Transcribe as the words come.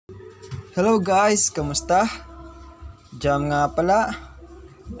Hello guys, kamusta? Jam nga pala.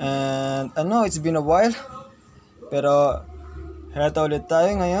 And it's been a while. Pero heto ulit tayo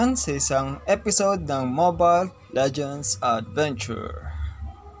ngayon sa isang episode ng Mobile Legends Adventure.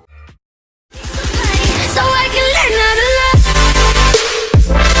 So I can learn how to love.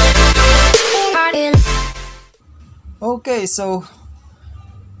 Okay, so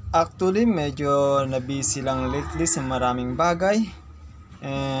actually medyo na-busy lang lately sa maraming bagay.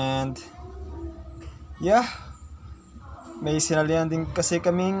 And yeah, may sinalihan din kasi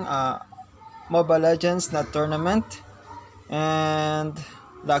kaming Mobile Legends na tournament. And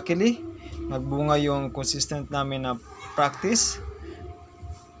luckily, nagbunga yung consistent namin na practice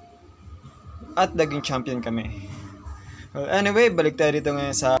at naging champion kami. Well, anyway, balik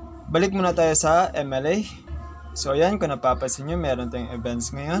muna tayo sa MLA. So ayan, kung napapansin nyo, meron tayong events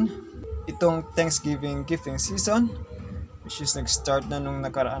ngayon. Itong Thanksgiving gifting season, which is nag-start na nung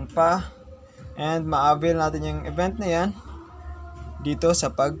nakaraan pa. And ma-avail natin yung event na yan dito sa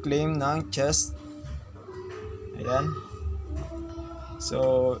pag-claim ng chest. Ayan.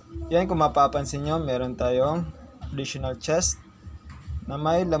 So, yan kung mapapansin nyo, meron tayong additional chest na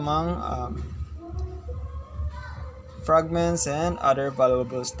may lamang fragments and other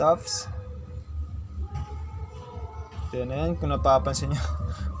valuable stuffs. Yan, kung napapansin nyo,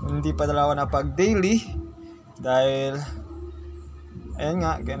 hindi pa talaga ako napag-daily dahil ayan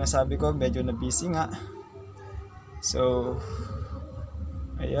nga, kaya nasabi ko, medyo na busy nga. So,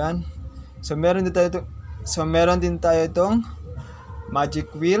 ayan. So, meron din tayo itong Magic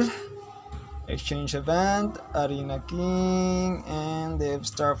Wheel, Exchange Event, Arena King, and Dev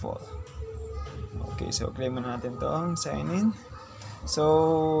Starfall. Okay, so claim muna natin itong sign in.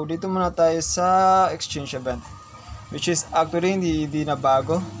 So, dito muna tayo sa Exchange Event, which is actually hindi na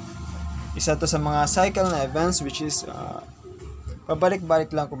bago. Isa to sa mga cycle na events, which is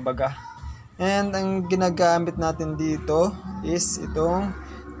pabalik-balik lang kumbaga. And ang ginagamit natin dito is itong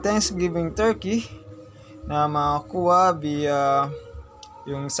Thanksgiving turkey na makakuha via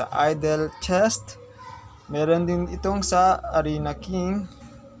yung sa idle chest. Meron din itong sa Arena King.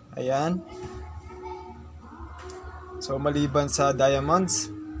 Ayan. So maliban sa diamonds,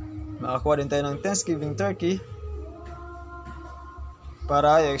 makakuha din tayo ng Thanksgiving turkey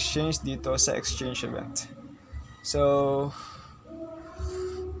para i-exchange dito sa exchange event. So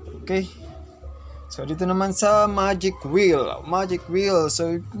okay. So dito naman sa Magic Wheel. So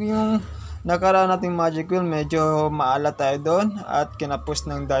yung nakaraan nating Magic Wheel, medyo maalat tayo doon at kinapos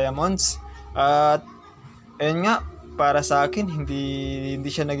ng diamonds. At ayun nga, para sa akin hindi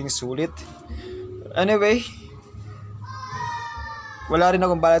siya naging sulit. Anyway, wala rin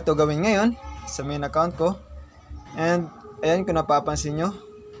akong balak to gawin ngayon sa main account ko. And ayan, kung napapansin nyo,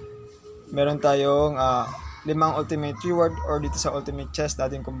 meron tayong 5 ultimate reward or dito sa ultimate chest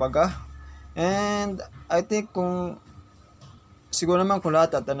natin kumbaga. And I think siguro naman kung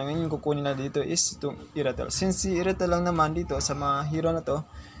lahat tatanungin yung kukunin na dito is itong Irithel. Since si Irithel lang naman dito sa mga hero na to,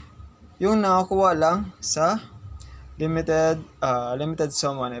 yung nakakuha lang sa limited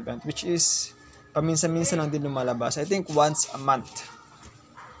summon event, which is paminsan-minsan lang din lumalabas. I think once a month.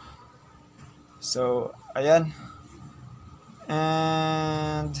 So ayan.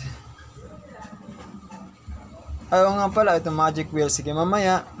 And ayaw nga pala, itong Magic Wheel, sige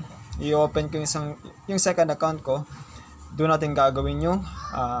mamaya i-open ko yung second account ko. Doon natin gagawin yung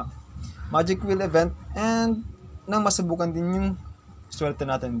Magic Wheel event and nang masubukan din yung swerte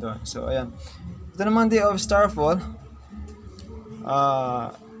natin doon. So ayan, ito naman Day of Starfall.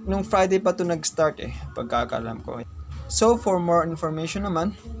 Nung Friday pa to nag-start pagkakalam ko. So for more information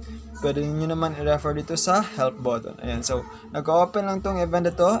naman, pwede nyo naman i-refer dito sa help button. Ayan, so nag-open lang tong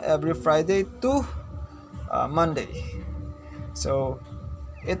event ito every Friday to Monday. So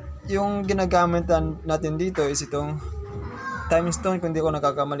yung ginagamit natin dito is itong time stone, kung di ko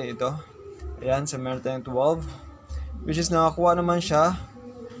nakakamali ito. Ayan, so meron tayong 12, which is nakakuha naman siya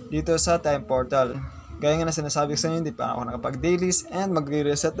dito sa time portal. Gaya nga na sinasabi ko sa inyo, hindi pa ako nakapag-dailies and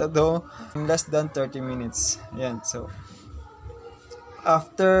magre-reset ito in less than 30 minutes. Ayan, so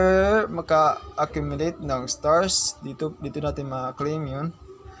after maka-accumulate ng stars, dito natin ma-claim yun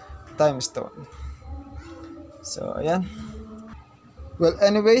time stone. So ayan. Well,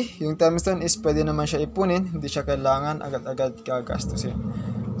 anyway, yung time stone is pwede naman siya ipunin, hindi siya kailangan agad-agad gagastusin.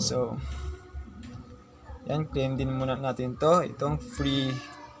 So yan, claim din muna natin itong free.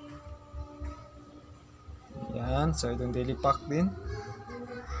 Yan, so itong daily pack din.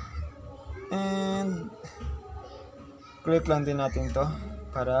 And click lang din natin to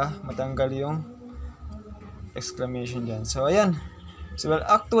para matanggal yung exclamation dyan. So ayan. So well,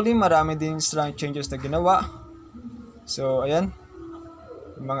 actually marami din silang changes na ginawa. So ayan,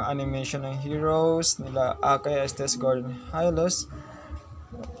 yung mga animation ng heroes nila Akai, Estes, Gordon, Hylos,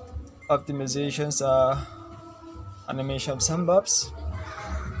 optimization sa animation of Sambops.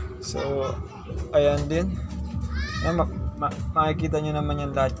 So ayan din, ayan, makikita nyo naman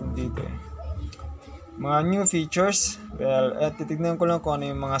yan lahat yung dito eh. Mga new features, well, titignan ko lang kung ano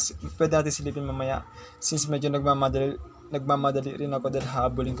yung mga pwede natin silipin mamaya, since medyo nagmamadali rin ako dahil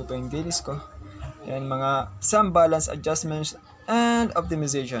habulin ko pa yung dailies ko. Ayan, mga some balance adjustments and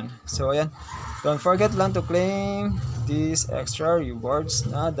optimization. So ayan, don't forget lang to claim these extra rewards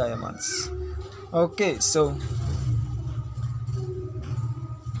na diamonds. Okay, so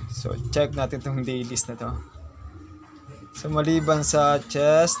check natin tong dailies na to. So maliban sa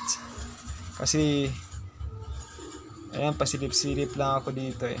chest, kasi ayan, pasilip-silip lang ako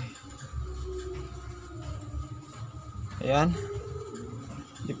dito eh. Ayan,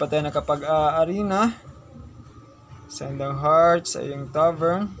 di pa tayo nakapag-arena. Sendang Hearts, ayong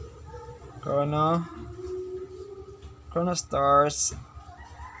Tavern, Chrono Stars,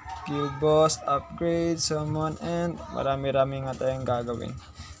 Guild Boss, Upgrade, Summon, and marami-rami nga tayong gagawin.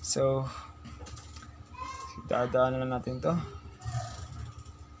 So dadaanan na natin to.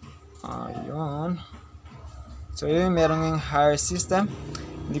 Ayun. So yun, meron yung hire system.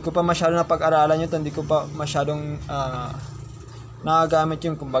 Hindi ko pa masyado napag-aralan yun, hindi ko pa masyadong nagagamit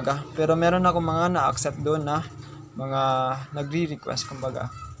yung kumbaga. Pero meron ako mga na-accept doon na mga nagre-request kumbaga.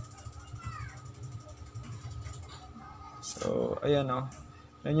 So ayan o.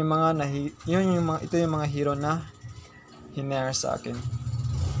 Yun yung mga ito yung mga hero na hinare sa akin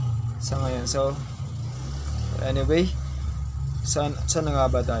sa ngayon. So anyway, saan na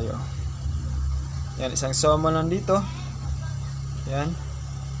nga ba tayo? Yan, isang summon lang dito. Yan.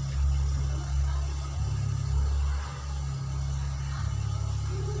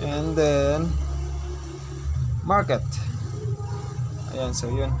 And then market. Ayan, so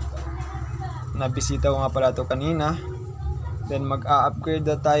yun. Nabisita ko nga pala ito kanina. Then mag-a-upgrade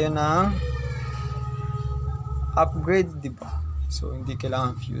na tayo ng upgrade, di ba? So hindi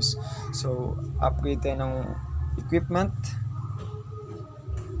kailangan fuse. So upgrade tayo ng equipment.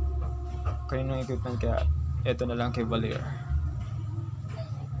 Kaninong equipment, kaya ito na lang kay Valier.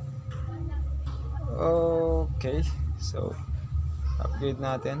 Okay, so upgrade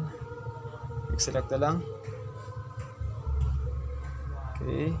natin. Select na lang.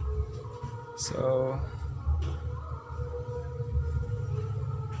 Okay, so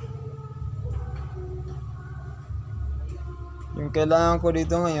yung kailangan ko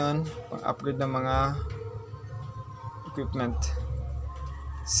dito ngayon, pang-upgrade ng mga equipment.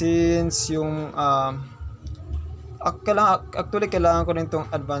 Since yung actually kailangan ko rin itong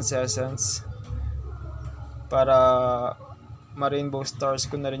advanced essence para ma-rainbow stars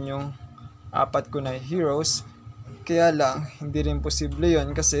ko na rin yung 4 ko na heroes. Kaya lang hindi rin posible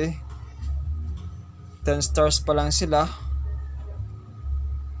yun kasi 10 stars pa lang sila.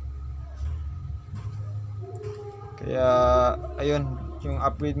 Kaya ayun, yung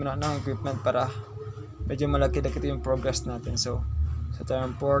upgrade muna ng equipment para medyo malaki-laki yung progress natin. So sa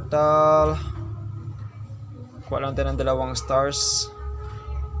tayong portal, kuha lang tayo ng 2 stars.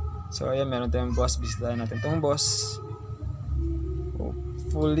 So ayan, meron tayong boss. Bisitahin natin tong boss.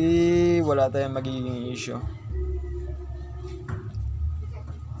 Hopefully wala tayong magiging issue.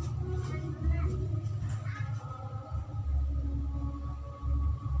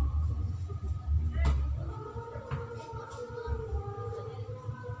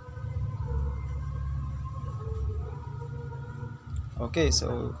 Okay,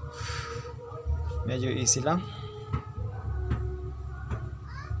 so medyo easy lang.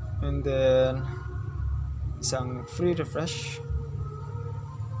 And then isang free refresh.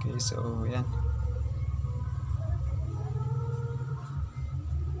 Okay, so yan.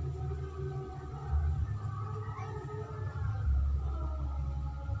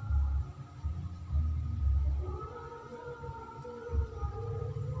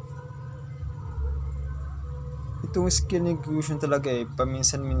 Itong skill negation talaga eh,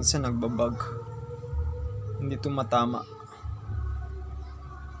 paminsan-minsan nagbabag. Hindi tumatama.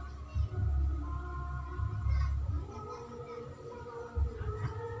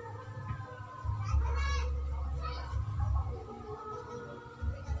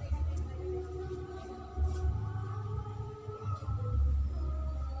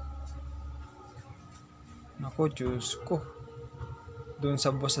 Nako, Diyos ko. Doon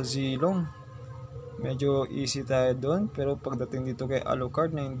sa boss sa Zilong, medyo easy tayo doon, pero pagdating dito kay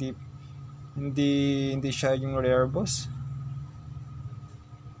Alucard na hindi siya yung rare boss,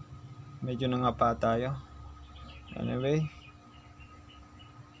 medyo nangapa tayo. Anyway,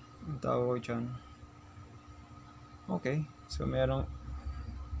 ang tawag ko dyan. Okay, so merong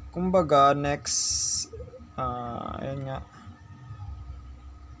kumbaga next, ayan nga.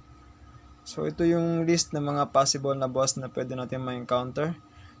 So ito yung list ng mga possible na boss na pwede natin ma-encounter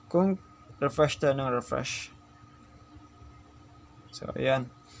kung refresh tayo ng refresh. So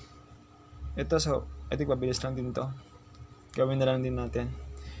ayan. Ito, so I think mabilis lang din to. Gawin na lang din natin.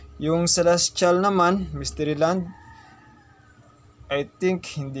 Yung Celestial naman, Mystery Land, I think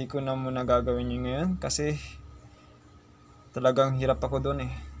hindi ko na muna gagawin yun ngayon kasi talagang hirap ako dun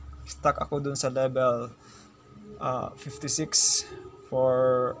eh. Stuck ako dun sa level 56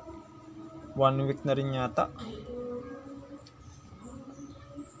 for 1 week na rin yata.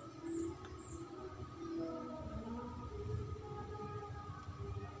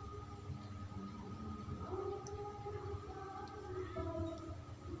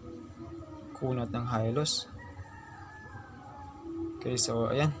 Kunat ng Hylos. Okay, so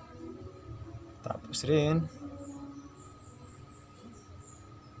ayan. Tapos rin,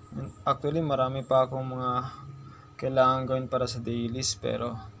 actually marami pa akong mga kailangan gawin para sa dailies,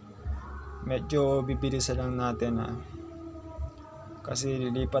 pero medyo bibilisan lang natin kasi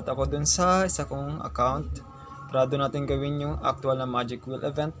lilipat ako dun sa isa kong account para doon natin gawin yung actual na Magic Wheel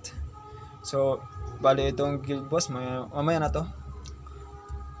event. So bali itong guild boss mamaya na to.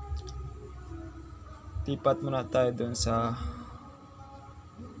 Lipat muna tayo dun sa,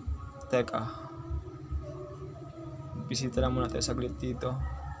 teka, bisita lang muna tayo saglit dito.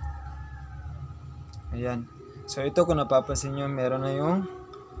 Ayan. So ito, kung napapansin nyo, meron na yung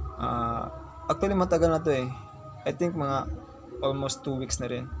actually matagal na to eh. I think mga almost 2 weeks na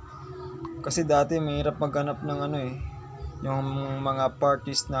rin. Kasi dati mahirap maghanap ng yung mga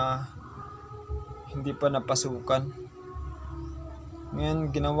parties na hindi pa napasukan.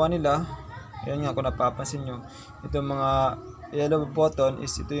 Ngayon ginawa nila, ayan nga, kung napapansin nyo, itong mga yellow button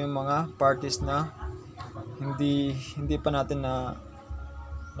is ito yung mga parties na hindi pa natin na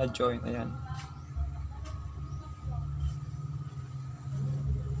join. Ayan.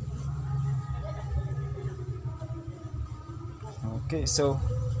 Okay, so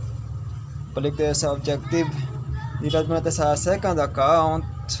balik tayo sa objective. Lipat muna tayo sa second account.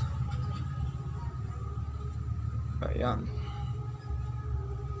 Ayan.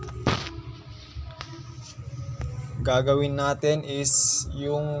 Gagawin natin is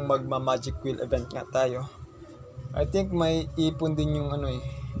yung magma-magic wheel event nga tayo. I think may ipon din yung mga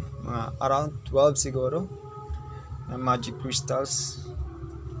around 12 siguro na magic crystals.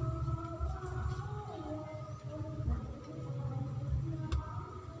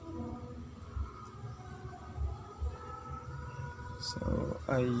 So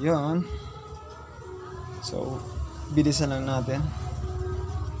ayun. So bilisan lang natin.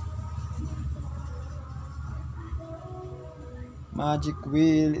 Magic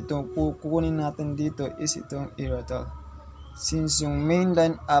wheel, itong kukunin natin dito is itong Irithel. Since yung main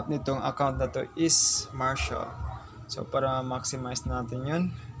line up nitong account na to is Marshall. So para maximize natin yun,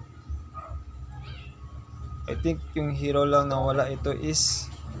 I think yung hero lang na wala ito is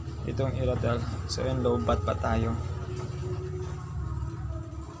itong Irithel. So yun, low bat pa tayo.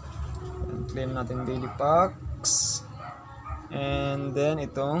 And claim natin daily packs. And then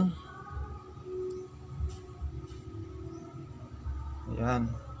itong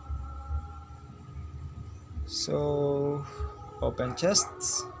ayan. So open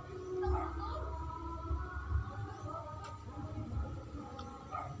chests.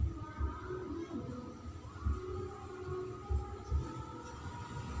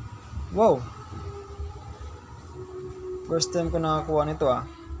 Wow, first time ko nakakuha nito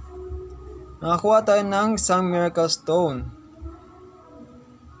Nakakuha tayo ng isang miracle stone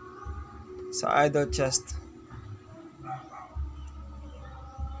sa idol chest,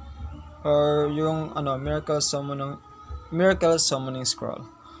 or yung miracle summoning scroll.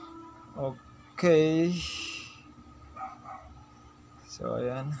 Okay, so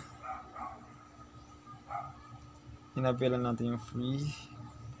ayan, inabilan natin yung free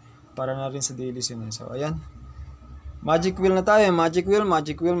para na rin sa dailies yun. So ayan, magic wheel na tayo. Magic wheel.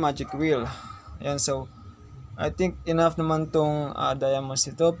 Ayan, so I think enough naman tong diamonds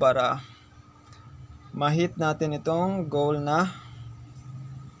ito para ma-hit natin itong goal na,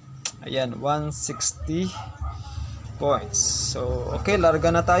 ayan, 160 points. So okay,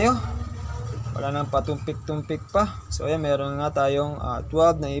 larga na tayo, wala nang patumpik-tumpik pa. So ayan, meron nga tayong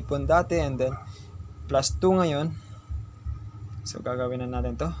 12 na ipon dati, and then plus 2 ngayon. So gagawin na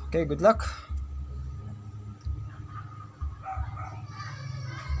natin to. Okay, good luck.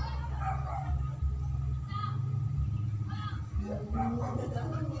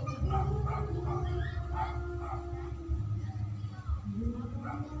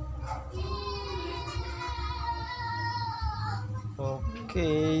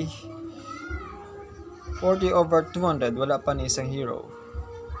 Okay. 40 over 200. Wala pa ni isang hero.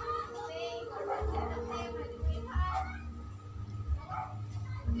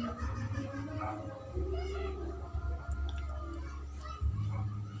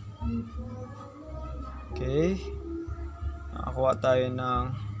 Okay. Nakakuha tayo ng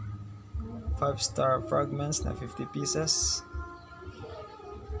 5-star fragments na 50 pieces.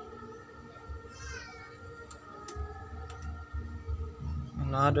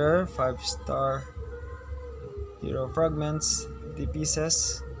 Another 5-star hero fragments, 50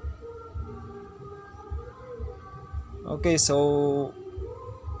 pieces. Okay, so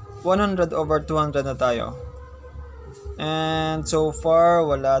 100 over 200 na tayo. And so far,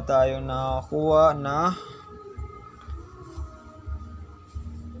 wala tayong nakakuha na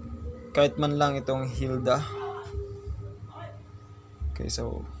kahit man lang itong Hilda. Okay,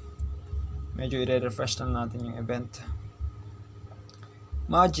 so medyo i-refresh lang natin yung event.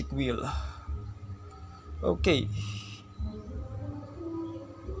 Magic Wheel. Okay.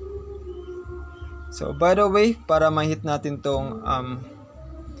 So by the way, para ma-hit natin tong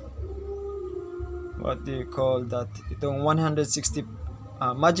what do you call that? Itong 160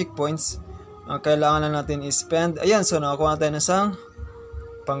 magic points, ang kailangan lang natin i-spend. Ayan, so nakakuha tayo ng isang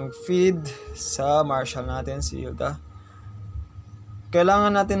pang-feed sa marshal natin, si Hilda.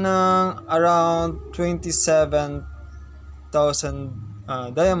 Kailangan natin ng around 27,000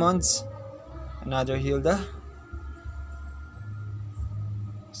 diamonds. Another Hilda.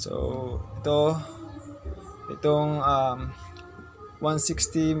 So itong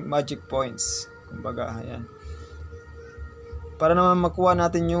 160 magic points, kumbaga, ayan. Para naman makuha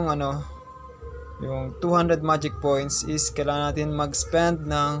natin yung yung 200 magic points is kailangan natin mag-spend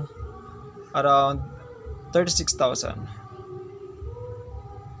ng around 36,000.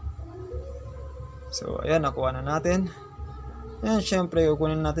 So ayan, nakuha na natin. And syempre,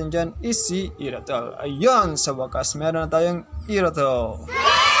 kukunin natin dyan is si Irithel. Ayan, sa wakas, meron na tayong Irithel.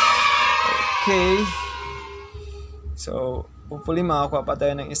 Okay. So, hopefully, makakuha pa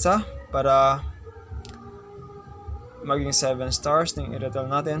tayo ng isa para maging 7 stars ng Irithel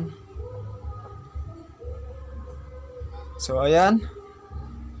natin. So, ayan.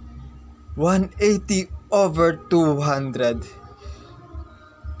 180 over 200.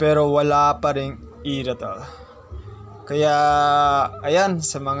 Pero wala pa ring Irithel. Kaya, ayan,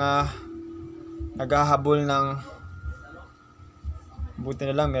 sa mga naghahabol ng, buti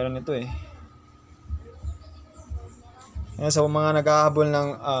na lang meron ito eh. Ayan, sa mga naghahabol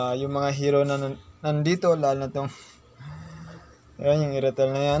ng yung mga hero na nandito, lalo na itong, ayan, yung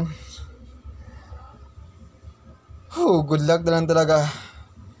Irithel na yan. Good luck na lang talaga.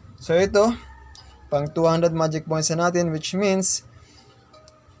 So ito, pang 200 magic points na natin, which means,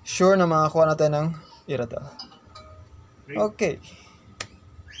 sure na makakuha natin ng Irithel. Okay.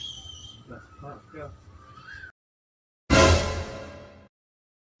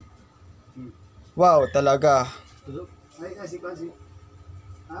 Wow, talaga.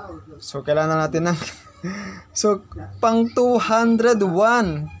 So, kailangan natin ng so, pang 201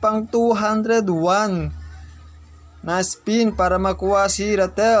 na spin para makuha si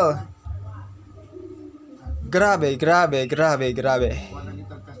Irithel. Grabe.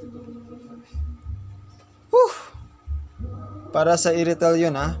 Para sa Irithel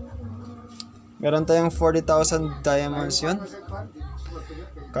yun meron tayong 40,000 diamonds yun.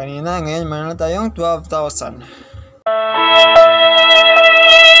 Kanina, ngayon meron na tayong 12,000.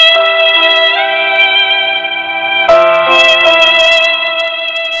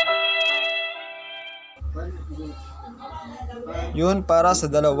 Yun para sa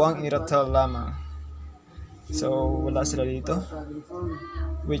dalawang Irithel lamang. So, wala sila dito.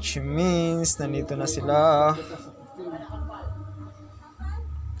 Which means, nandito na sila.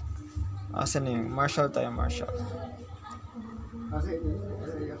 Asan na yung Marshall tayo, Marshall.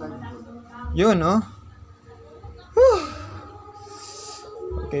 Yun, Whew.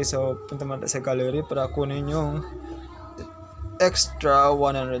 Okay, so punta muna sa gallery para kunin yung extra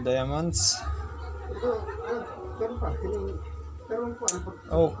 100 diamonds.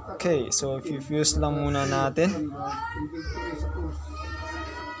 Okay, so fuse lang muna natin.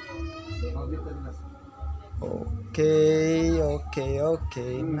 Okay.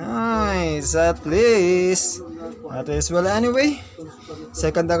 Nice. At least, well, anyway,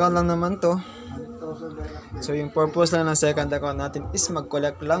 second account lang naman to. So, yung purpose lang ng second account natin is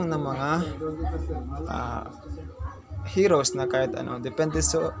mag-collect lang ng mga heroes na kahit ano. Depende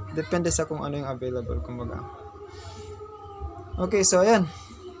sa kung ano yung available, kumbaga. Okay, so ayan.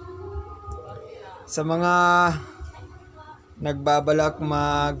 Sa mga nagbabalak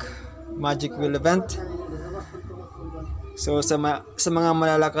mag Magic Wheel event, So sa mga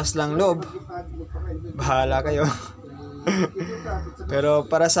malalakas lang loob, bahala kayo. Pero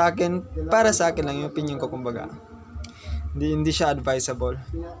para sa akin lang yung opinion ko, kumbaga. Hindi siya advisable.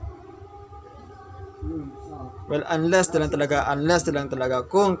 Well, unless na lang talaga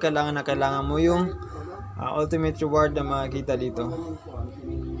kung kailangan mo yung ultimate reward na makikita dito.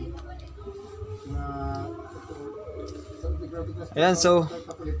 Ayan, so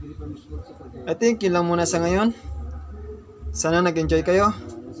I think yun lang muna sa ngayon. Sana nag-enjoy kayo.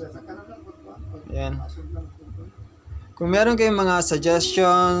 Ayan. Kung meron kayong mga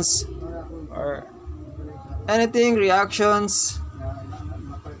suggestions or anything, reactions,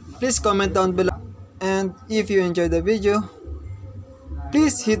 please comment down below. And if you enjoyed the video,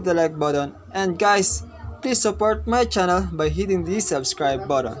 please hit the like button. And guys, please support my channel by hitting the subscribe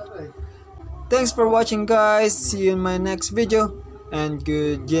button. Thanks for watching, guys. See you in my next video. And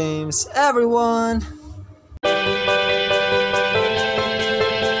good games, everyone.